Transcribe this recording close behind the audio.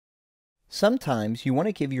Sometimes you want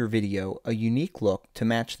to give your video a unique look to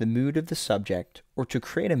match the mood of the subject or to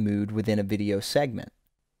create a mood within a video segment.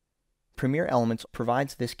 Premiere Elements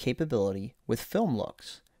provides this capability with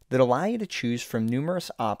FilmLooks that allow you to choose from numerous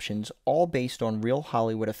options, all based on real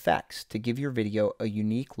Hollywood effects, to give your video a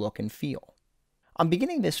unique look and feel. I'm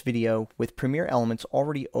beginning this video with Premiere Elements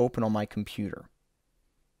already open on my computer.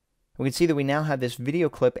 We can see that we now have this video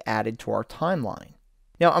clip added to our timeline.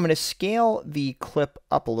 Now I'm going to scale the clip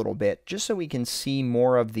up a little bit just so we can see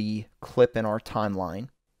more of the clip in our timeline.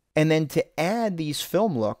 And then to add these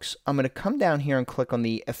film looks, I'm going to come down here and click on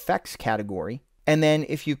the effects category. And then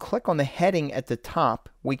if you click on the heading at the top,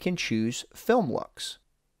 we can choose film looks.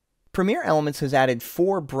 Premiere Elements has added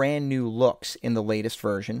 4 brand new looks in the latest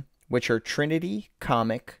version, which are Trinity,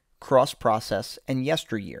 Comic, Cross Process, and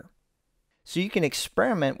Yesteryear. So you can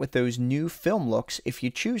experiment with those new film looks if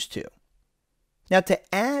you choose to. Now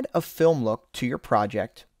to add a film look to your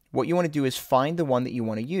project, what you want to do is find the one that you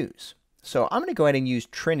want to use. So I'm going to go ahead and use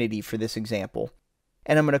Trinity for this example.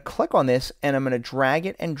 And I'm going to click on this and I'm going to drag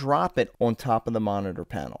it and drop it on top of the monitor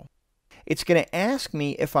panel. It's going to ask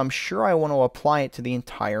me if I'm sure I want to apply it to the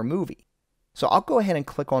entire movie. So I'll go ahead and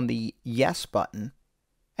click on the Yes button.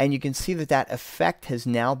 And you can see that that effect has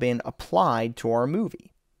now been applied to our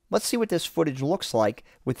movie. Let's see what this footage looks like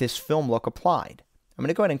with this film look applied. I'm going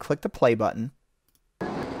to go ahead and click the play button.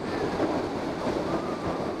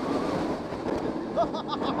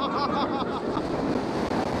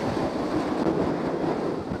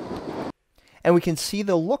 And we can see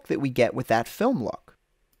the look that we get with that film look.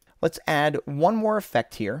 Let's add one more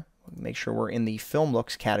effect here. Make sure we're in the film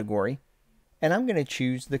looks category. And I'm going to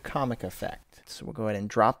choose the comic effect. So we'll go ahead and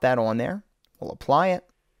drop that on there. We'll apply it.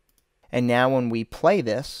 And now when we play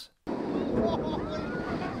this,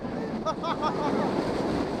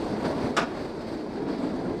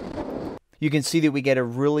 you can see that we get a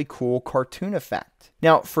really cool cartoon effect.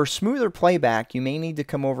 Now, for smoother playback, you may need to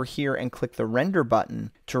come over here and click the render button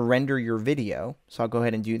to render your video. So I'll go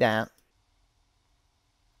ahead and do that.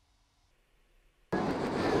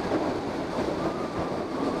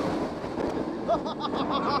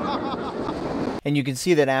 And you can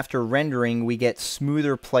see that after rendering, we get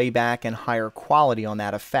smoother playback and higher quality on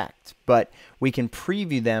that effect. But we can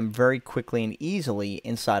preview them very quickly and easily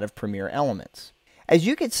inside of Premiere Elements. As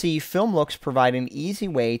you can see, FilmLooks provide an easy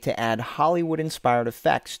way to add Hollywood-inspired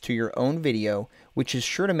effects to your own video, which is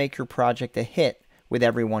sure to make your project a hit with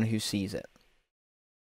everyone who sees it.